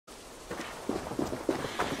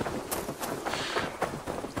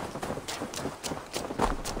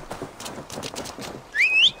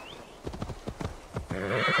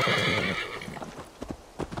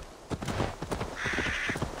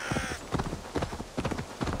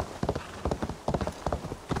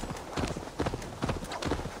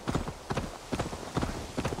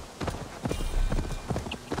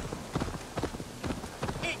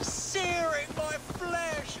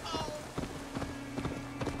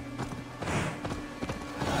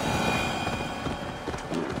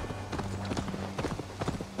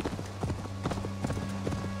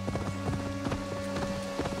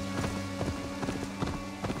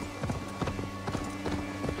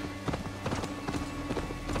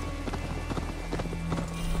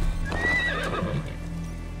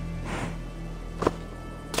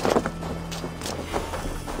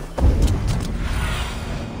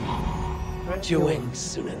your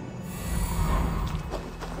wings, Sunan.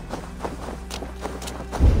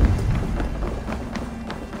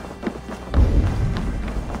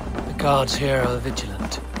 The guards here are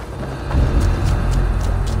vigilant.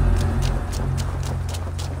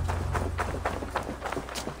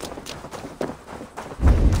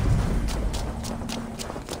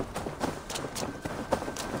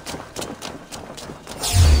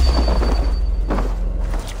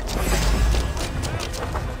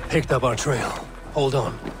 Picked up our trail. Hold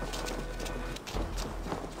on.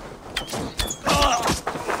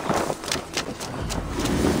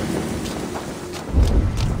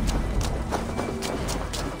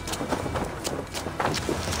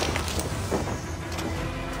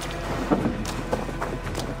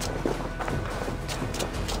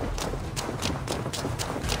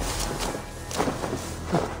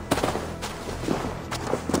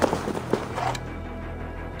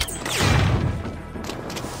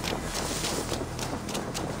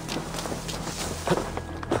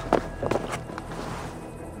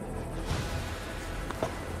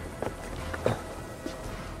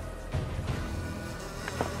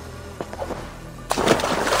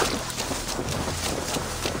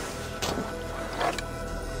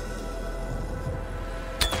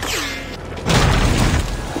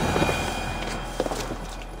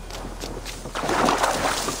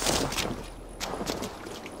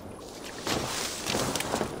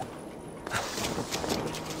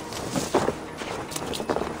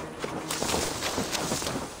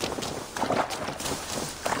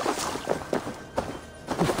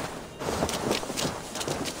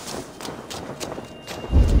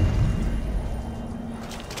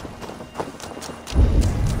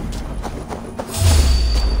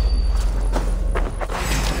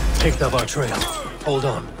 Picked up our trail. Hold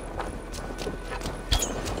on.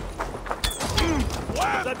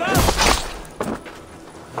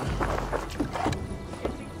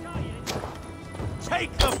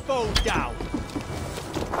 Take the foe down!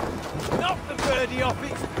 Knock the birdie off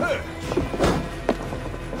its perch!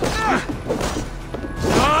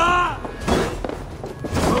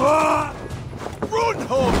 Run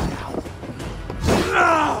home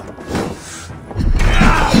now!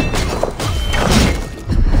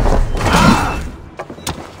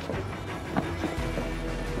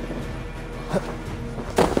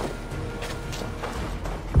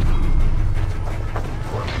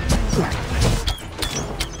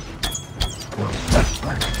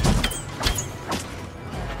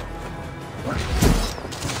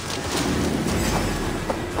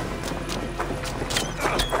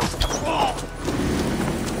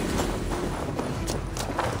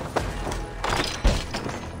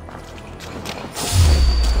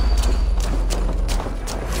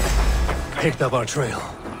 Picked up our trail.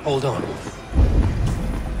 Hold on.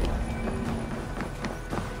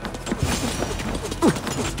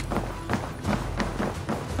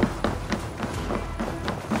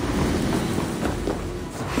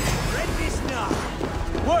 Read this now!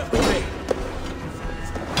 Work with me!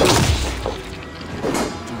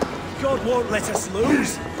 God won't let us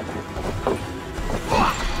lose!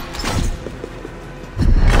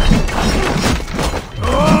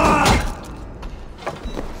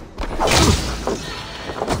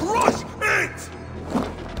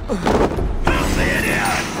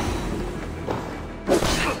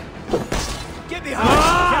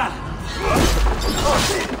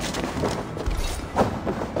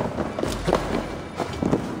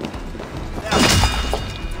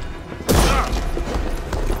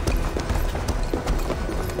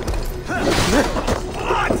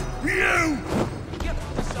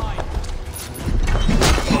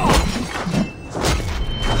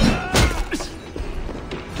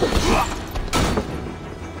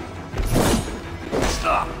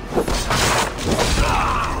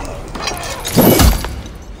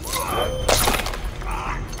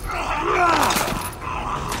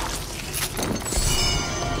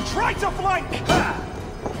 Try to flank!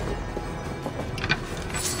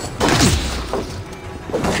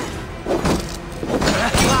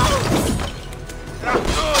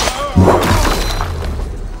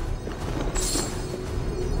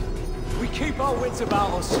 We keep our wits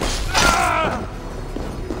about us.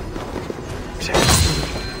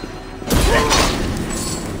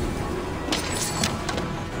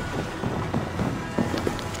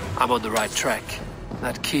 I'm on the right track.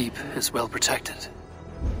 That keep is well protected.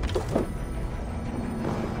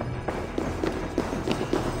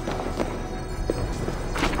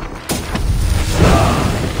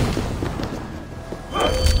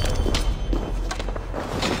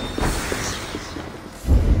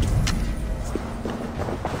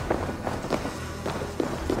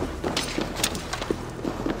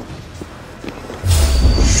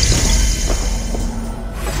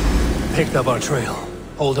 Picked up our trail.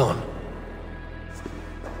 Hold on.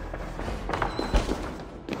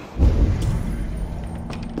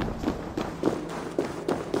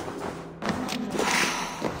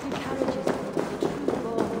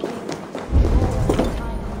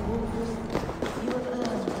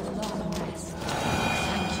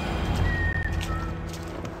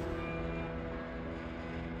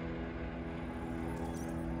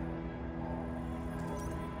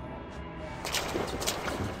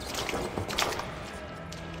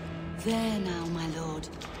 There now, my lord.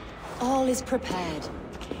 All is prepared.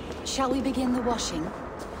 Shall we begin the washing?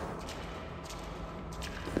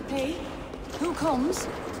 Hey, who comes?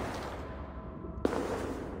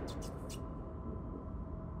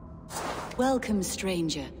 Welcome,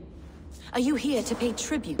 stranger. Are you here to pay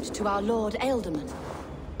tribute to our Lord Ealdorman?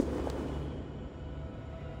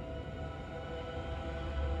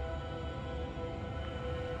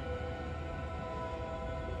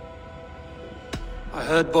 I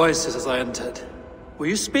heard voices as I entered. Were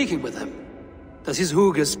you speaking with him? Does his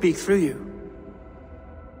hooga speak through you?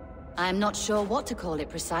 I am not sure what to call it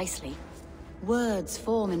precisely. Words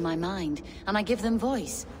form in my mind, and I give them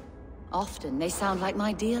voice. Often they sound like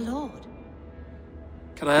my dear lord.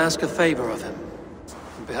 Can I ask a favor of him?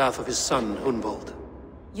 On behalf of his son, Hunvold.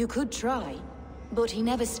 You could try, but he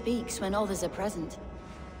never speaks when others are present.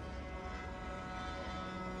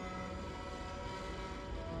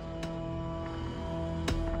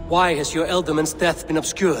 Why has your Ealdorman's death been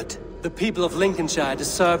obscured? The people of Lincolnshire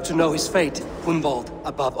deserve to know his fate, Hunvold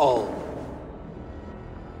above all.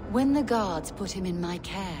 When the guards put him in my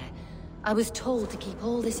care, I was told to keep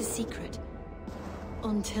all this a secret.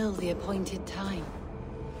 Until the appointed time.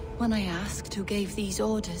 When I asked who gave these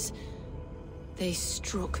orders, they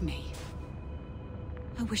struck me.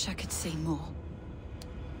 I wish I could say more.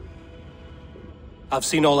 I've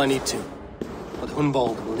seen all I need to, but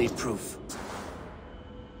Hunvold will need proof.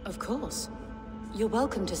 Of course. You're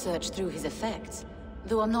welcome to search through his effects,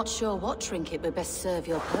 though I'm not sure what trinket would best serve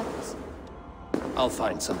your purpose. I'll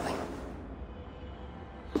find something.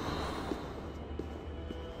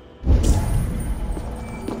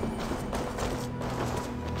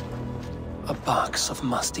 A box of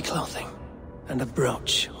musty clothing, and a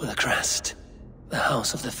brooch with a crest. The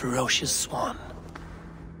House of the Ferocious Swan.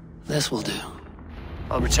 This will do.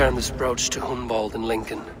 I'll return this brooch to Hunvold in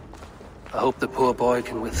Lincoln. I hope the poor boy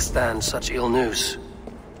can withstand such ill news.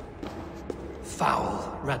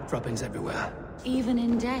 Foul rat droppings everywhere. Even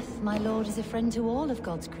in death, my lord is a friend to all of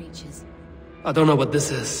God's creatures. I don't know what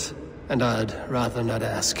this is, and I'd rather not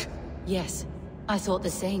ask. Yes, I thought the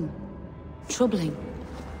same. Troubling.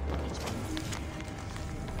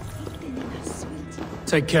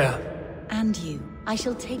 Take care. And you. I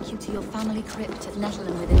shall take you to your family crypt at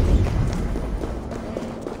Nettleton within Lincoln.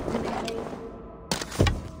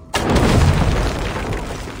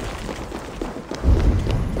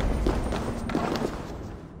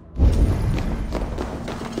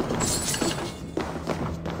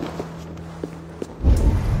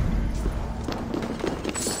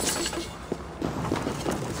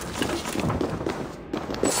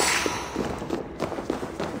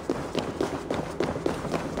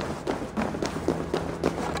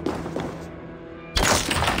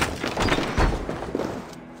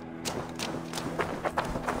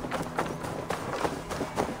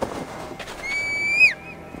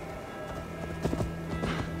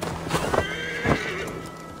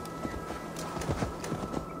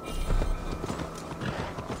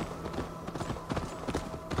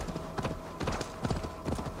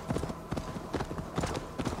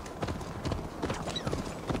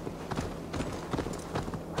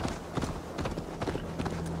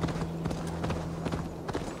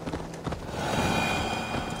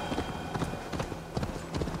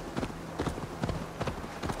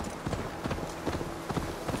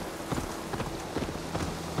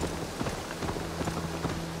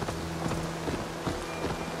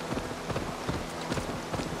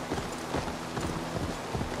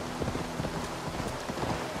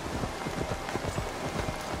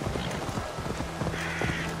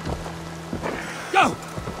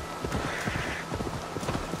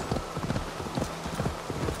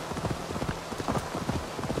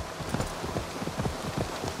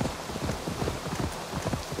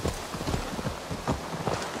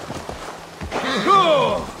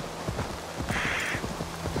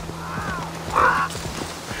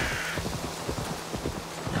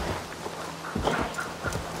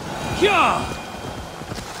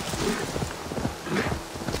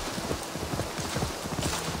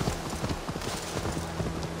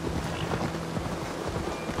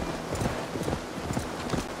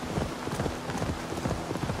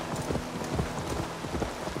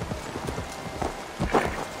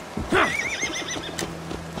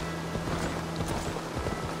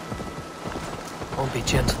 be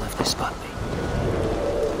gentle if they spot me.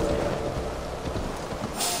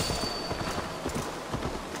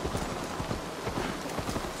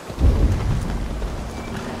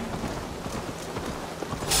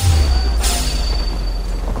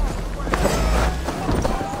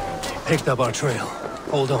 Picked up our trail.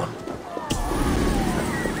 Hold on.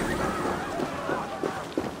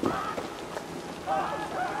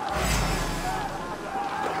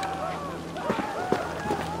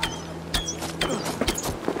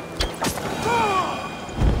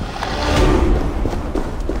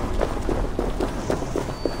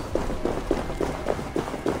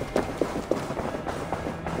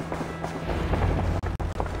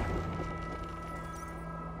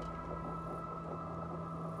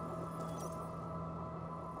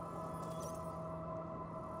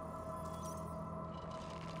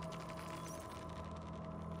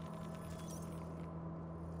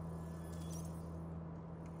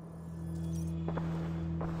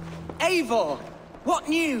 Eivor! What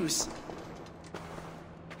news?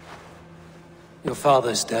 Your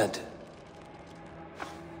father's dead.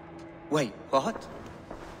 Wait, what?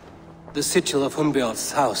 The sigil of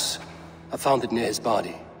Hunbjorn's house. I found it near his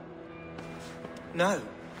body. No.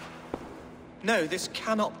 No, this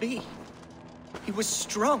cannot be. He was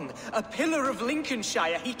strong, a pillar of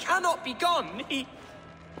Lincolnshire. He cannot be gone. He...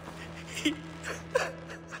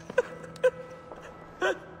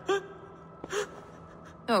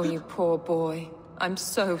 Oh, you poor boy. I'm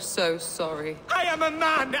so sorry. I am a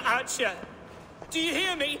man, Archer! Do you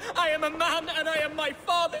hear me? I am a man and I am my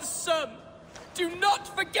father's son! Do not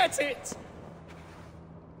forget it!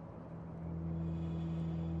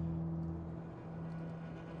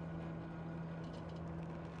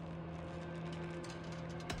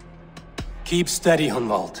 Keep steady,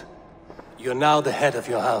 Hunwald. You're now the head of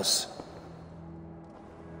your house.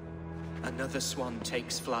 Another swan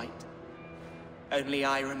takes flight. Only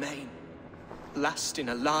I remain, last in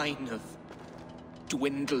a line of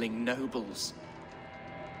dwindling nobles.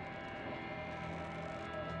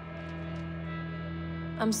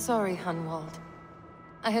 I'm sorry, Hunwald.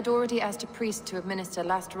 I had already asked a priest to administer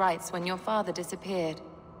last rites when your father disappeared.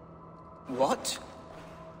 What?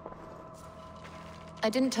 I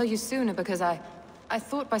didn't tell you sooner because I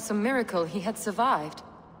thought by some miracle he had survived.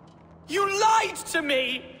 You lied to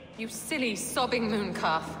me! You silly, sobbing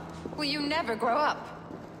mooncalf. Will you never grow up?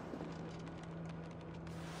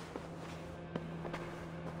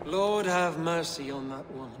 Lord have mercy on that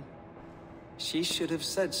woman. She should have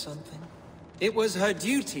said something. It was her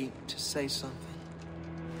duty to say something.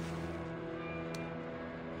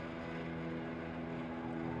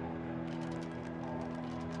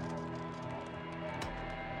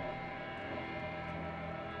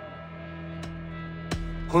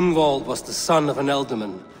 Hunwald was the son of an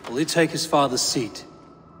ealdorman. Will he take his father's seat?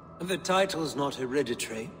 The title's not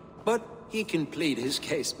hereditary, but he can plead his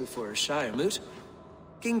case before a shire moot.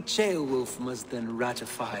 King Ceolwulf must then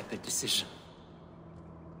ratify the decision.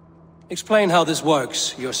 Explain how this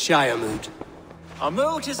works, your shire moot. A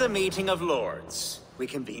moot is a meeting of lords. We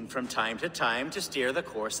convene from time to time to steer the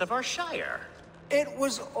course of our shire. It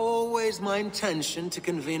was always my intention to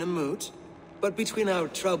convene a moot, but between our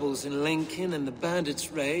troubles in Lincoln and the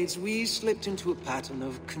bandits' raids, we slipped into a pattern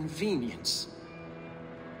of convenience.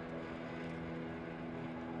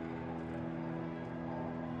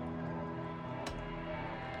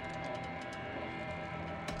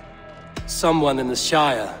 Someone in the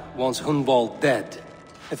Shire wants Hunwald dead.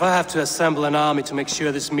 If I have to assemble an army to make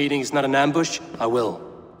sure this meeting is not an ambush, I will.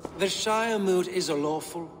 The Shire Moot is a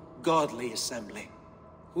lawful, godly assembly.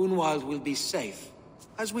 Hunwald will be safe,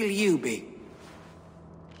 as will you be.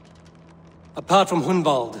 Apart from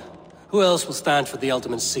Hunwald, who else will stand for the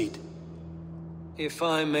ealdorman's seat? If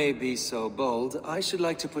I may be so bold, I should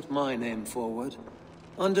like to put my name forward.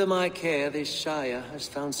 Under my care, this Shire has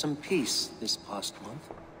found some peace this past month.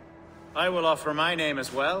 I will offer my name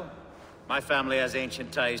as well. My family has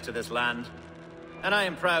ancient ties to this land, and I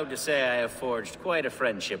am proud to say I have forged quite a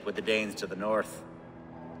friendship with the Danes to the north.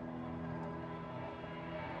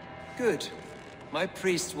 Good. My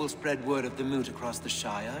priest will spread word of the moot across the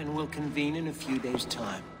Shire, and will convene in a few days'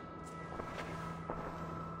 time.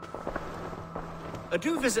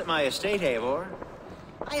 Do visit my estate, Eivor.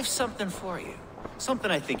 I have something for you.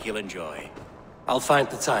 Something I think you'll enjoy. I'll find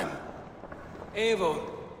the time. Eivor,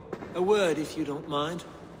 a word if you don't mind.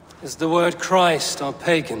 Is the word Christ or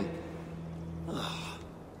pagan?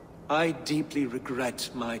 I deeply regret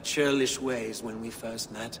my churlish ways when we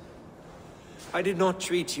first met. I did not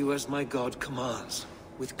treat you as my god commands,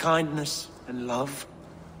 with kindness and love.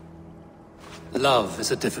 Love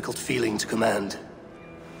is a difficult feeling to command.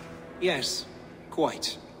 Yes,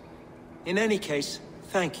 quite. In any case,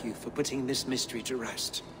 thank you for putting this mystery to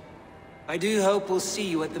rest. I do hope we'll see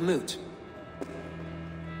you at the moot.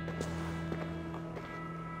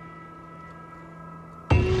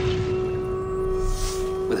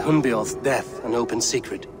 With Hunbeorth's death an open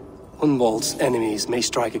secret, Hunwald's enemies may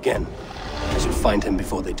strike again. I should find him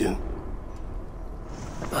before they do.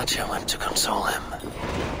 Atja went to console him.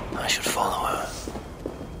 I should follow her.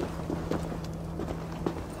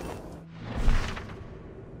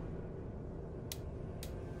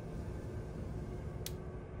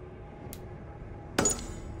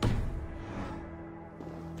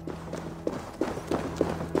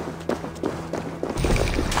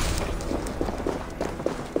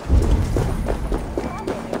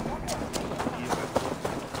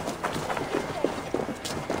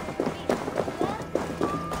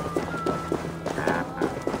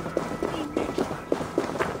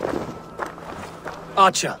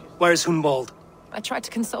 Atja, where is Hunwald? I tried to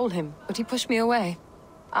console him, but he pushed me away.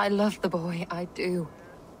 I love the boy, I do.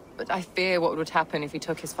 But I fear what would happen if he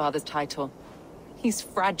took his father's title. He's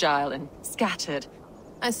fragile and scattered.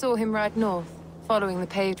 I saw him ride north, following the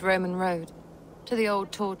paved Roman road. To the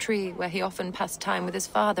old tall tree where he often passed time with his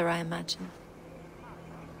father, I imagine.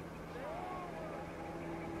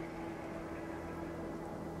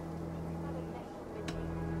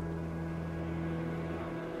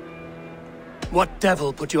 What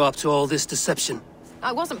devil put you up to all this deception?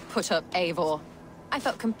 I wasn't put up, Eivor. I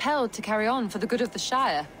felt compelled to carry on for the good of the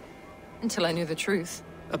Shire. Until I knew the truth.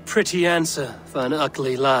 A pretty answer for an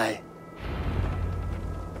ugly lie.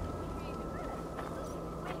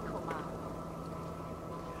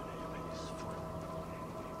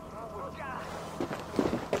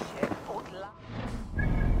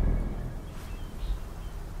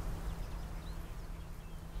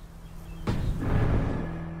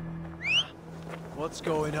 What's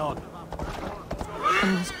going on?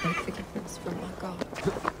 I must beg forgiveness from our God.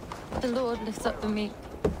 The Lord lifts up the meek.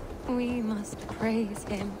 We must praise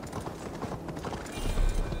him.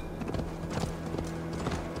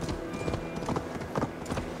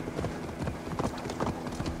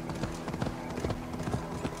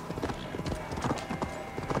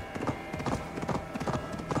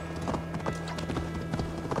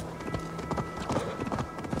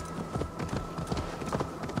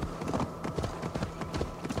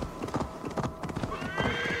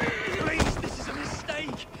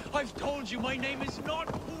 I've told you my name is not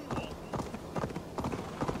Hunwald.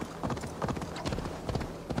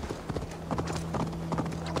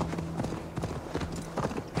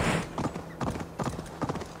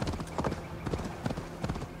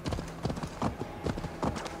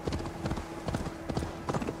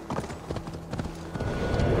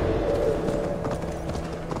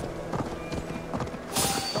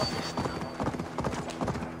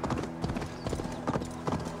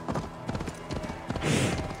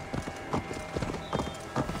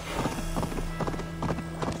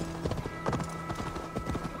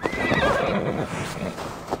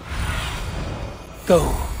 Go,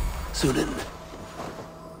 Sunan.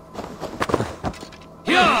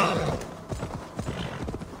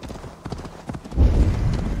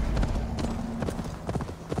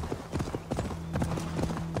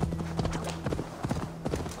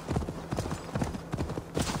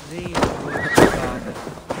 These woods, Father.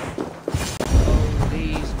 Oh,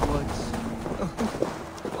 these woods.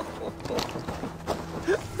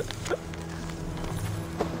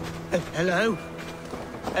 Hello?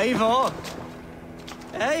 Eivor?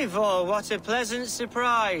 Eivor, what a pleasant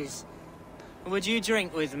surprise. Would you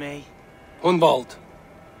drink with me? Hunwald.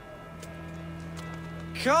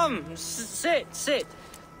 Come, sit.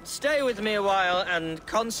 Stay with me a while and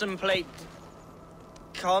contemplate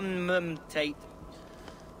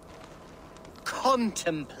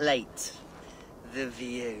the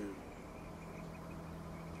view.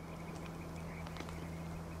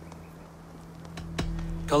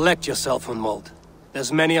 Collect yourself, Hunwald.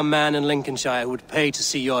 There's many a man in Lincolnshire who would pay to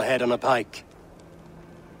see your head on a pike.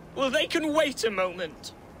 Well, they can wait a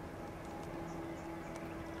moment.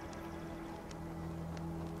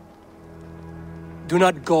 Do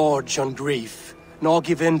not gorge on grief, nor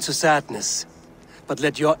give in to sadness, but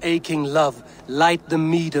let your aching love light the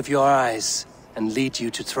mead of your eyes and lead you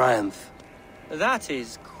to triumph. That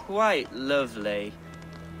is quite lovely.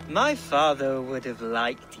 My father would have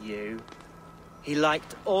liked you. He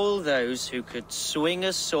liked all those who could swing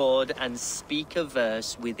a sword and speak a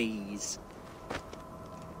verse with ease.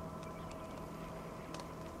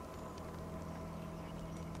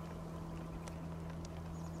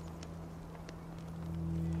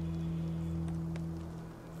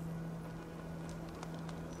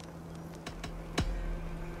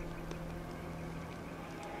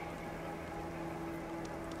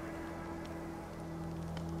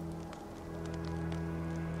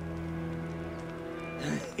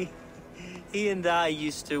 He and I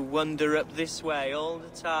used to wander up this way all the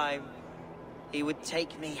time. He would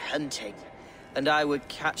take me hunting, and I would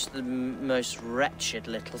catch the most wretched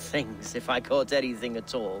little things if I caught anything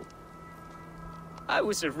at all. I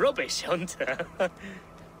was a rubbish hunter.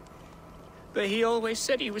 But he always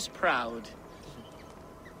said he was proud.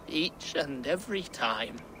 Each and every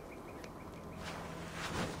time.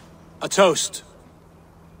 A toast.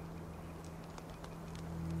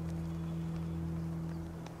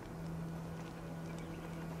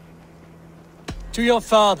 To your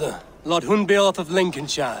father, Lord Hunbeorth of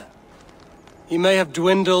Lincolnshire. He may have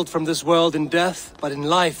dwindled from this world in death, but in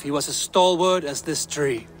life he was as stalwart as this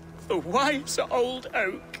tree. The wise old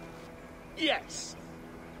oak. Yes.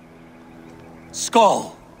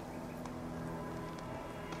 Skull.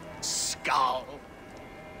 Skull.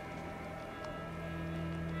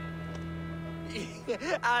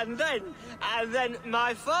 And then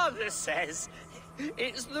my father says,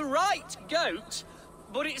 it's the right goat,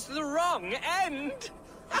 but it's the wrong end.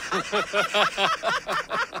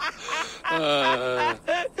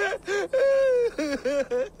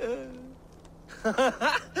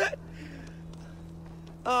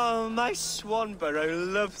 Oh, my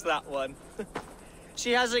Swanborough loves that one.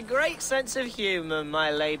 She has a great sense of humour,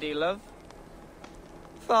 my lady love.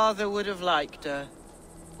 Father would have liked her.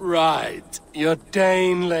 Right, your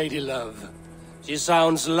Dane lady love. She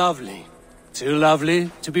sounds lovely. Too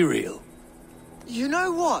lovely to be real. You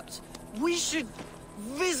know what? We should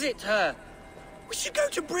visit her. We should go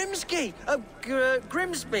to Grimsby.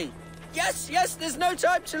 Yes, there's no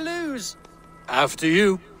time to lose. After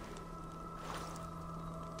you.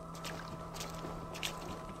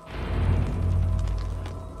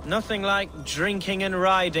 Nothing like drinking and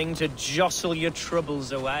riding to jostle your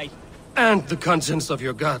troubles away. And the contents of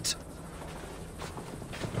your gut.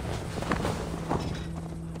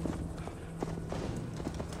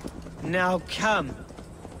 Now come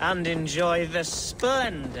and enjoy the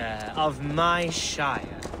splendor of my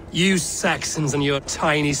shire. You Saxons and your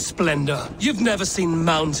tiny splendor. You've never seen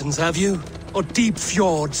mountains, have you? Or deep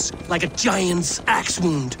fjords, like a giant's axe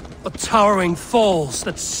wound? Or towering falls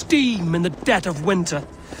that steam in the dead of winter?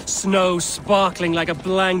 Snow sparkling like a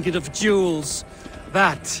blanket of jewels?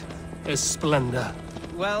 That is splendor.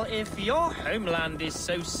 Well, if your homeland is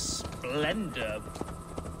so splendorful,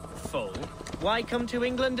 why come to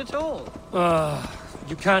England at all?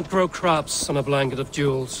 You can't grow crops on a blanket of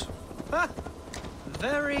jewels. Ha!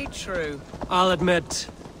 Very true. I'll admit,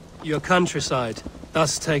 your countryside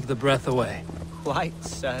does take the breath away. Quite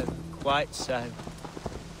so, quite so.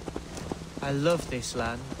 I love this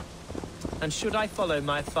land. And should I follow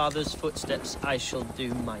my father's footsteps, I shall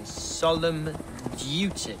do my solemn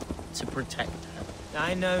duty to protect her.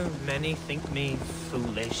 I know many think me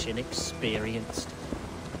foolish, inexperienced.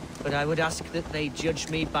 But I would ask that they judge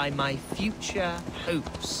me by my future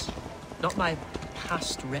hopes, not my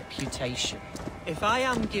past reputation. If I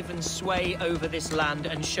am given sway over this land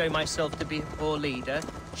and show myself to be a poor leader,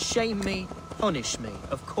 shame me, punish me,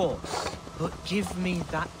 of course. But give me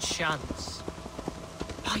that chance.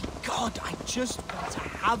 By God, I just want to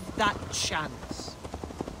have that chance.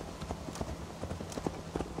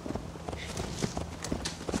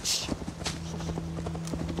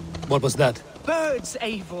 What was that? Birds,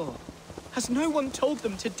 Eivor. Has no one told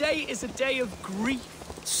them today is a day of grief?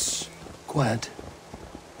 Shh. Quiet.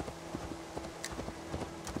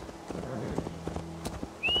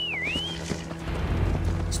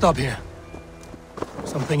 Stop here.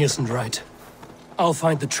 Something isn't right. I'll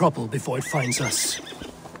find the trouble before it finds us.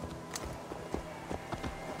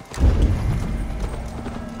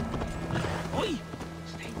 Oi!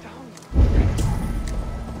 Stay down.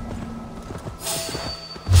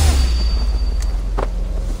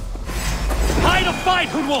 Hide a fight,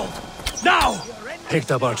 Hunwald! Now!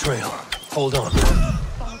 Picked up our trail. Hold on.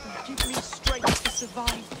 Father, give me strength to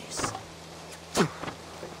survive this.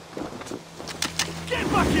 Get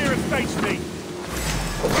back here and face me!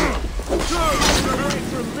 Away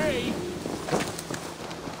from me!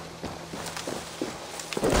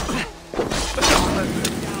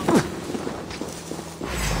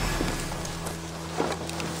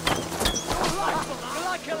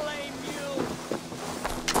 Like a lame mule.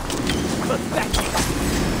 Pathetic.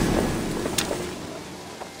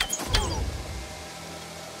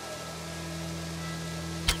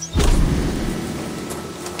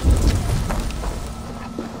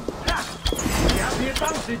 You have the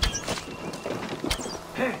advantage.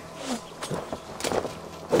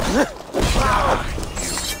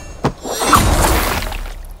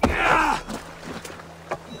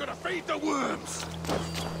 I'm gonna feed the worms.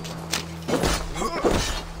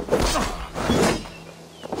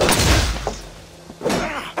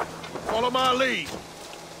 Follow my lead.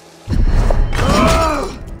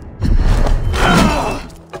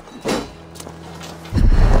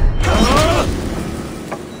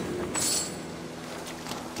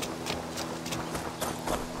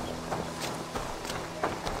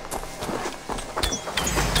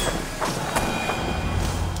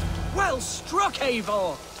 Well struck,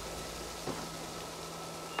 Eivor!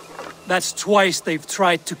 That's twice they've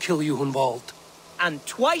tried to kill you, Hunwald. And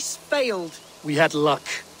twice failed. We had luck.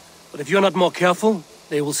 But if you're not more careful,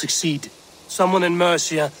 they will succeed. Someone in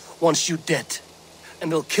Mercia wants you dead. And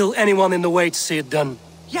they'll kill anyone in the way to see it done.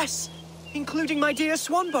 Yes, including my dear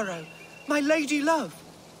Swanborough, my lady love.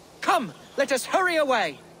 Come, let us hurry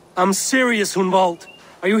away. I'm serious, Hunwald.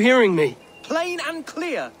 Are you hearing me? Plain and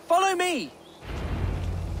clear. Follow me.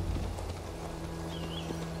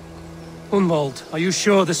 Hunwald, are you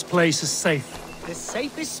sure this place is safe? The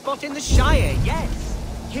safest spot in the Shire, yes.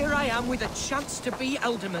 Here I am with a chance to be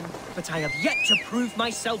Alderman, but I have yet to prove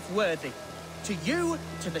myself worthy. To you,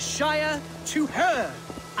 to the Shire, to her.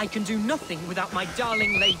 I can do nothing without my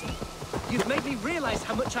darling lady. You've made me realize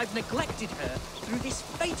how much I've neglected her through this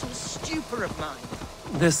fatal stupor of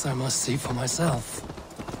mine. This I must see for myself.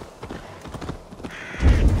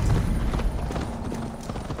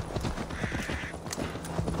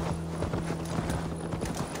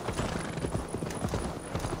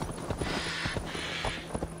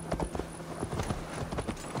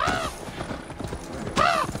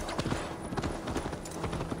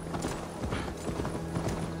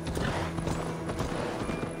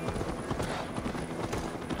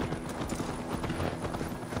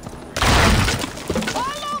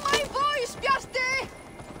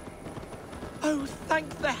 Oh, thank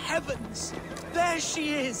the heavens! There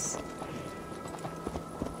she is!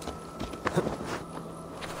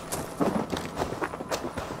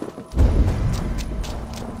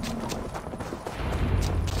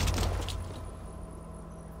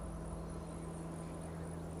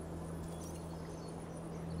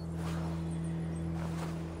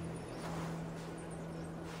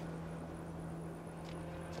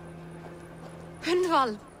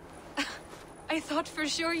 Hunwald! I thought for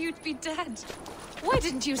sure you'd be dead. Why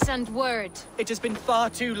didn't you send word? It has been far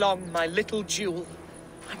too long, my little jewel.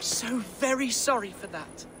 I'm so very sorry for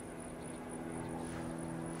that.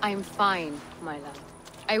 I'm fine, my love.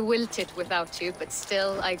 I wilted without you, but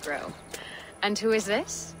still I grow. And who is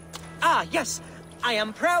this? Ah, yes. I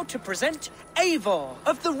am proud to present Eivor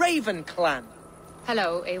of the Raven clan.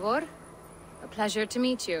 Hello, Eivor. A pleasure to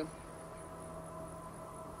meet you.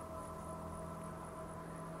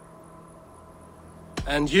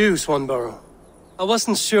 And you, Swanborough. I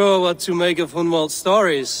wasn't sure what to make of Hunwald's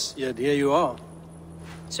stories, yet here you are.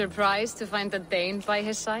 Surprised to find the Dane by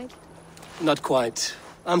his side? Not quite.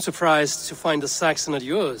 I'm surprised to find a Saxon at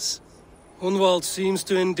yours. Hunwald seems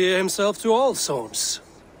to endear himself to all sorts.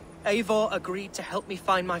 Eivor agreed to help me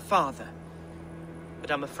find my father.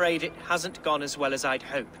 But I'm afraid it hasn't gone as well as I'd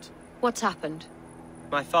hoped. What's happened?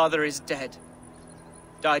 My father is dead.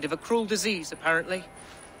 Died of a cruel disease, apparently.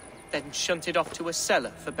 Then shunted off to a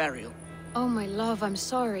cellar for burial. Oh, my love, I'm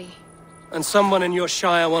sorry. And someone in your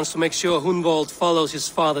shire wants to make sure Hunwald follows his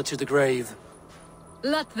father to the grave.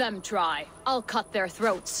 Let them try. I'll cut their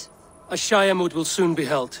throats. A shire moot will soon be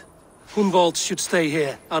held. Hunwald should stay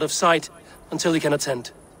here, out of sight, until he can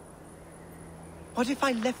attend. What if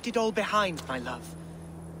I left it all behind, my love?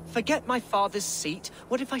 Forget my father's seat.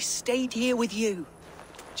 What if I stayed here with you?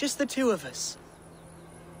 Just the two of us.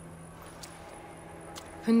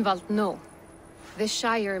 Hunwald, no. This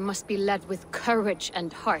Shire must be led with courage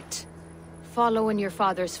and heart. Follow in your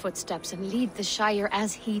father's footsteps and lead the Shire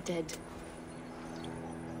as he did.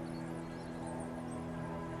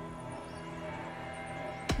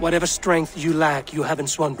 Whatever strength you lack, you have in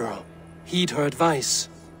Swanborough. Heed her advice.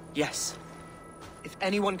 Yes. If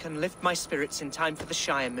anyone can lift my spirits in time for the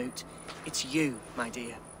Shire moot, it's you, my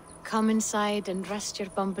dear. Come inside and rest your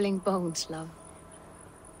bumbling bones, love.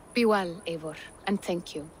 Be well, Eivor, and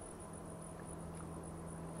thank you.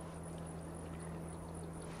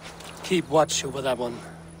 Keep watch over that one.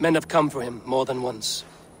 Men have come for him more than once.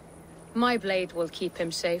 My blade will keep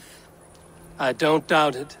him safe. I don't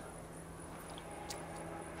doubt it.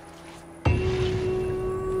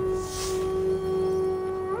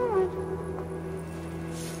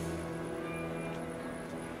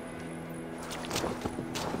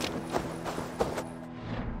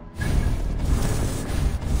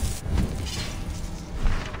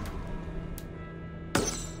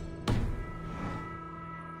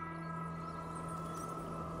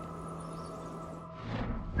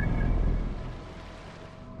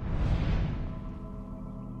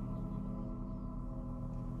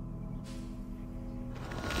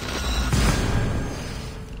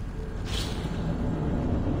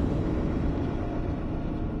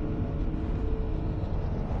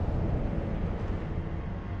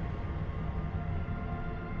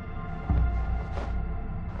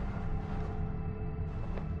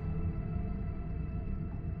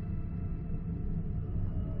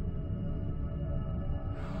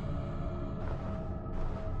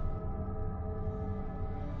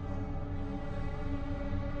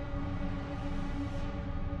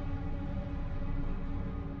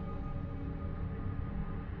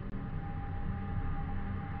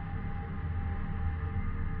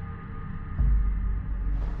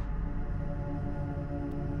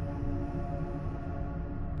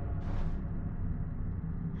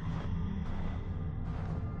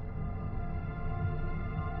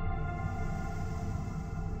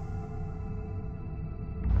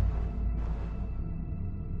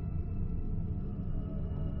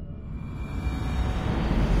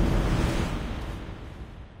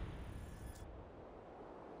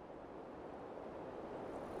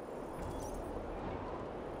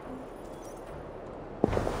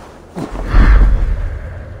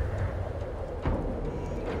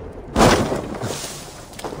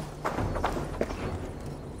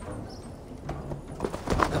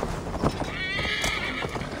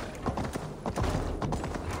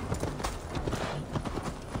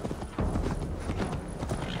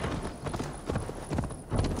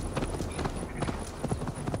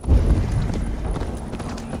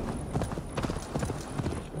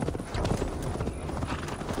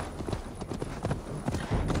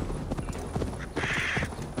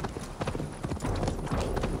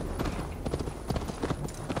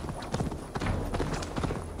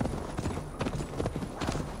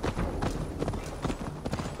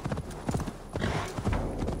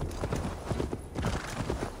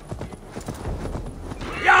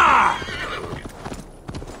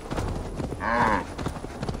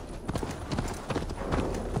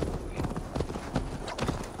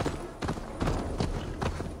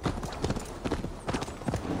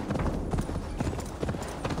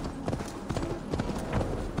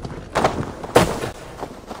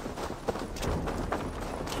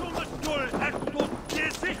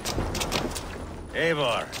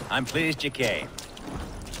 Eivor, I'm pleased you came.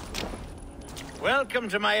 Welcome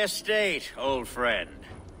to my estate, old friend.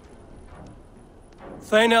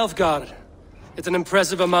 Thane Elfgard. It's an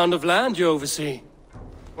impressive amount of land you oversee.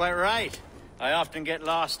 Quite right. I often get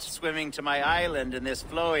lost swimming to my island in this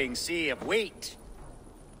flowing sea of wheat.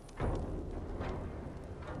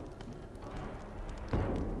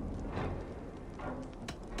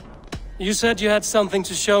 You said you had something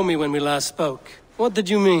to show me when we last spoke. What did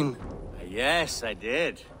you mean? Yes, I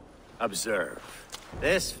did. Observe.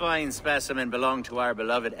 This fine specimen belonged to our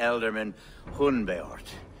beloved elderman, Hunbeort,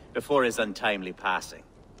 before his untimely passing.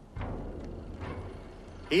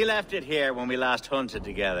 He left it here when we last hunted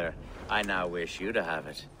together. I now wish you to have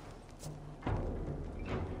it.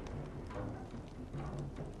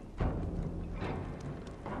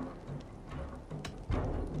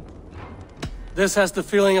 This has the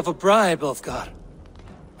feeling of a bribe, Ulfgar.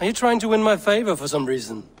 Are you trying to win my favor for some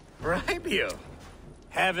reason? Bribe you?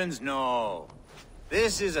 Heavens no.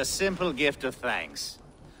 This is a simple gift of thanks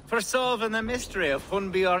for solving the mystery of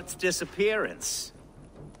Hunbeort's disappearance.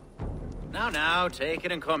 Now, take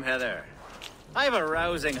it and come hither. I have a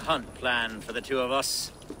rousing hunt planned for the two of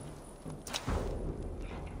us.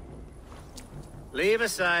 Leave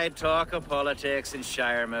aside talk of politics and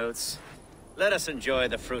shire moats. Let us enjoy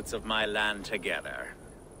the fruits of my land together.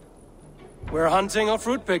 We're hunting or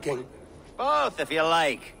fruit picking? Both, if you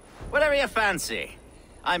like. Whatever you fancy.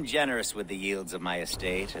 I'm generous with the yields of my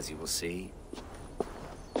estate, as you will see.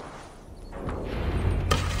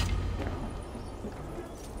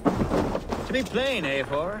 To be plain,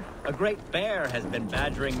 Eivor, a great bear has been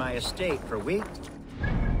badgering my estate for weeks.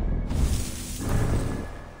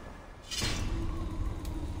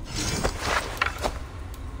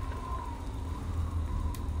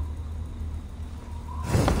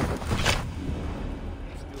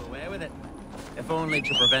 Do away with it, if only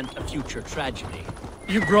to prevent a future tragedy.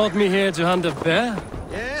 You brought me here to hunt a bear?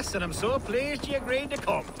 Yes, and I'm so pleased you agreed to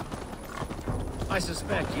come. I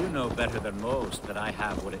suspect you know better than most that I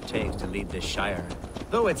have what it takes to lead this shire.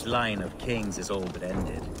 Though its line of kings is all but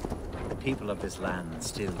ended, the people of this land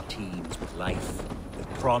still teems with life, with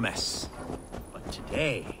promise. But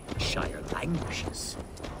today, the shire languishes.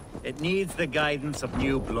 It needs the guidance of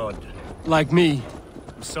new blood. Like me.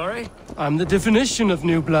 I'm sorry? I'm the definition of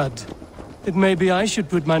new blood. It may be I should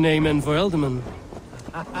put my name in for Elderman.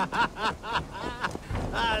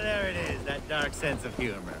 There it is, that dark sense of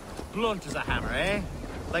humor. Blunt as a hammer, eh?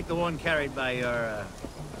 Like the one carried by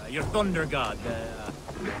your thunder god.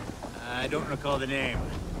 I don't recall the name.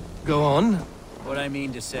 Go on. What I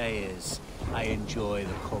mean to say is, I enjoy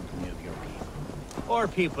the company of your people. Or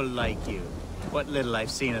people like you. What little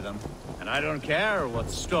I've seen of them. And I don't care what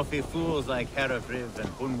stuffy fools like Herefriv and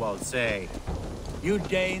Hunwald say. You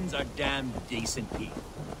Danes are damned decent people.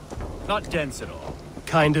 Not dense at all.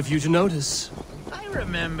 Kind of you to notice. I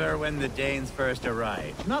remember when the Danes first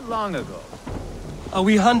arrived, not long ago. Are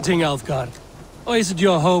we hunting, Alfgard? Or is it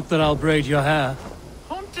your hope that I'll braid your hair?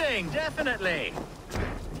 Hunting, definitely.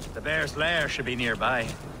 The bear's lair should be nearby.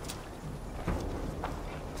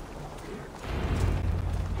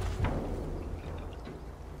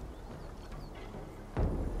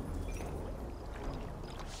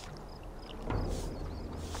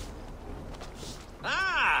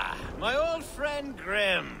 Ah, my old friend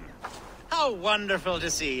Grim. How wonderful to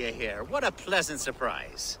see you here. What a pleasant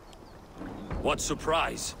surprise. What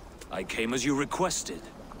surprise? I came as you requested.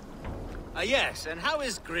 Yes, and how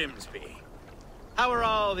is Grimsby? How are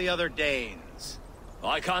all the other Danes?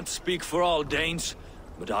 I can't speak for all Danes,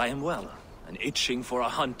 but I am well, and itching for a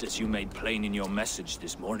hunt as you made plain in your message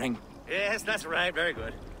this morning. Yes, that's right. Very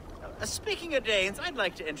good. Speaking of Danes, I'd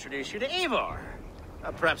like to introduce you to Eivor.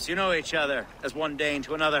 Perhaps you know each other, as one Dane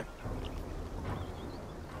to another.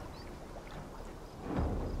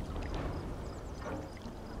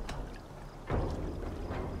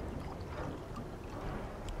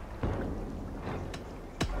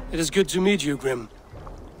 It is good to meet you, Grim.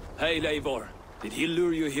 Hey, Eivor. Did he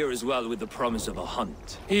lure you here as well with the promise of a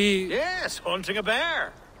hunt? Yes, hunting a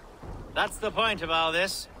bear. That's the point of all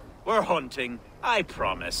this. We're hunting, I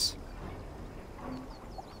promise.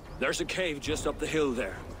 There's a cave just up the hill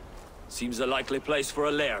there. Seems a likely place for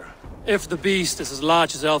a lair. If the beast is as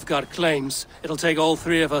large as Elfgard claims, it'll take all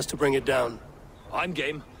three of us to bring it down. I'm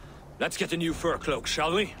game. Let's get a new fur cloak,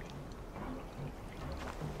 shall we?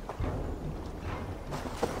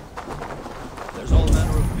 There's all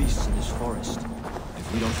manner of beasts in this forest.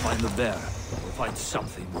 If we don't find the bear, we'll find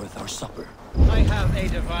something worth our supper. I have a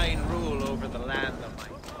divine rule over the land of my...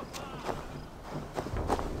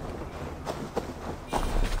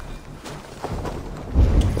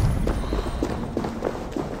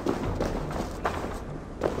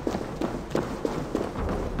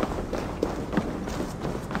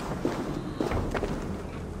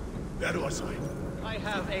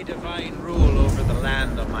 my divine rule over the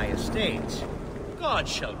land on my estate, God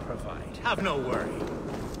shall provide. Have no worry.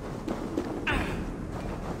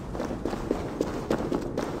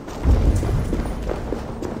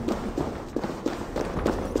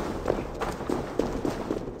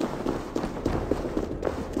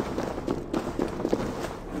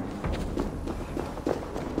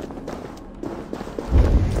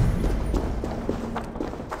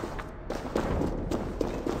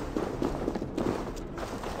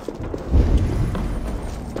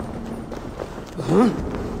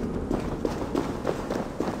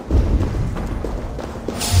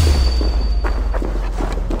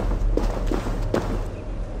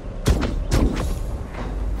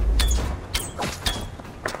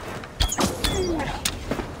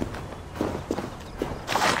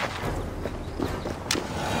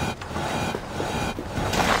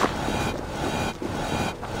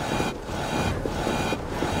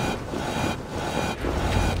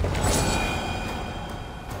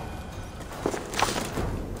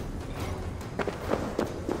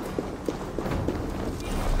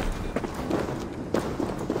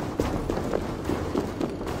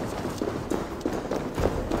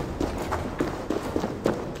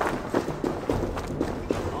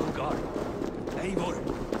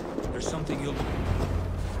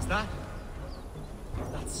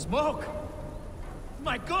 Smoke!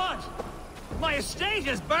 My God! My estate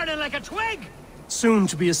is burning like a twig! Soon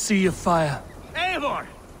to be a sea of fire. Eivor!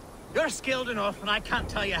 You're skilled enough, and I can't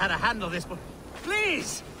tell you how to handle this, but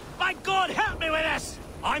please! My God, help me with this!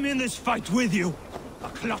 I'm in this fight with you. A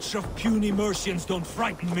clutch of puny Mercians don't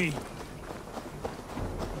frighten me.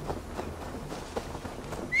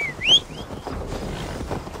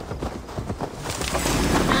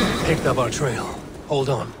 Picked up our trail. Hold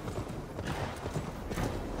on.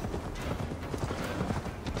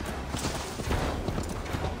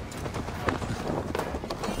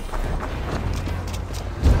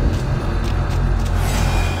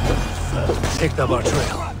 Picked up our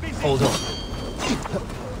trail. Hold on.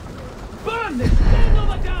 Burn this thing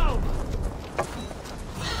over down!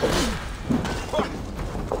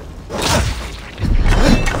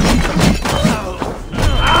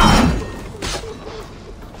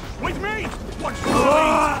 With me! What's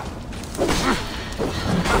wrong?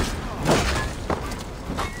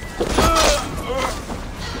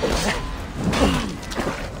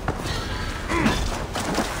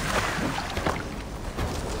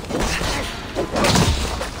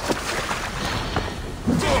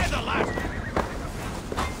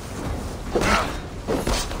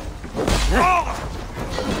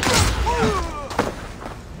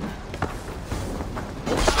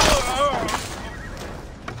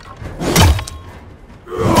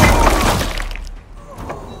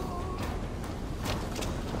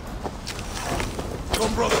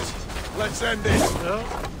 Come, brothers. Let's end this.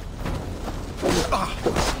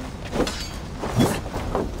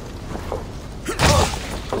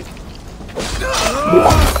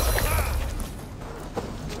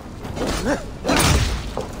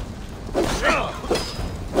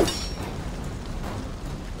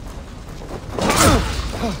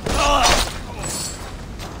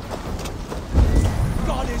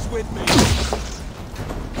 God is with me.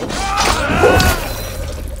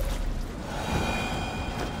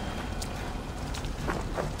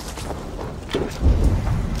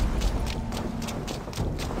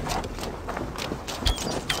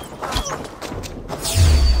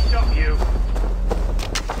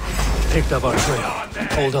 Picked up our trail.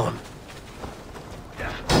 Hold on.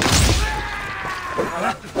 I'll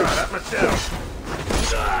have to try that myself.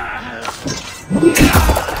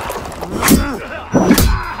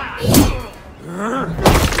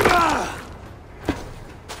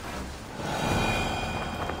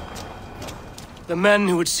 The men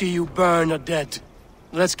who would see you burn are dead.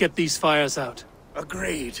 Let's get these fires out.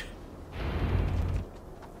 Agreed.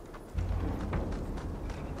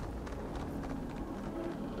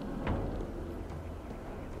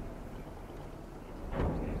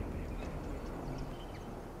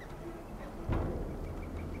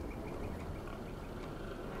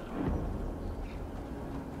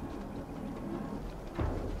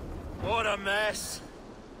 What a mess.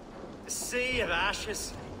 A sea of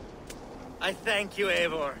ashes. I thank you,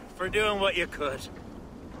 Eivor, for doing what you could.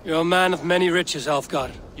 You're a man of many riches, Alfgar.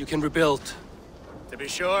 You can rebuild. To be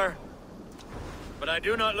sure. But I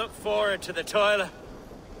do not look forward to the toil.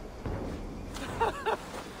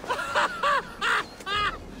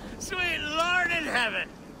 Sweet Lord in heaven!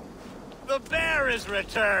 The bear is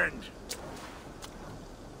returned!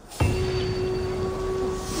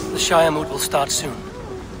 The Shire moot will start soon.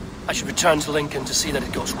 I should return to Lincoln to see that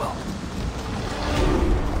it goes well.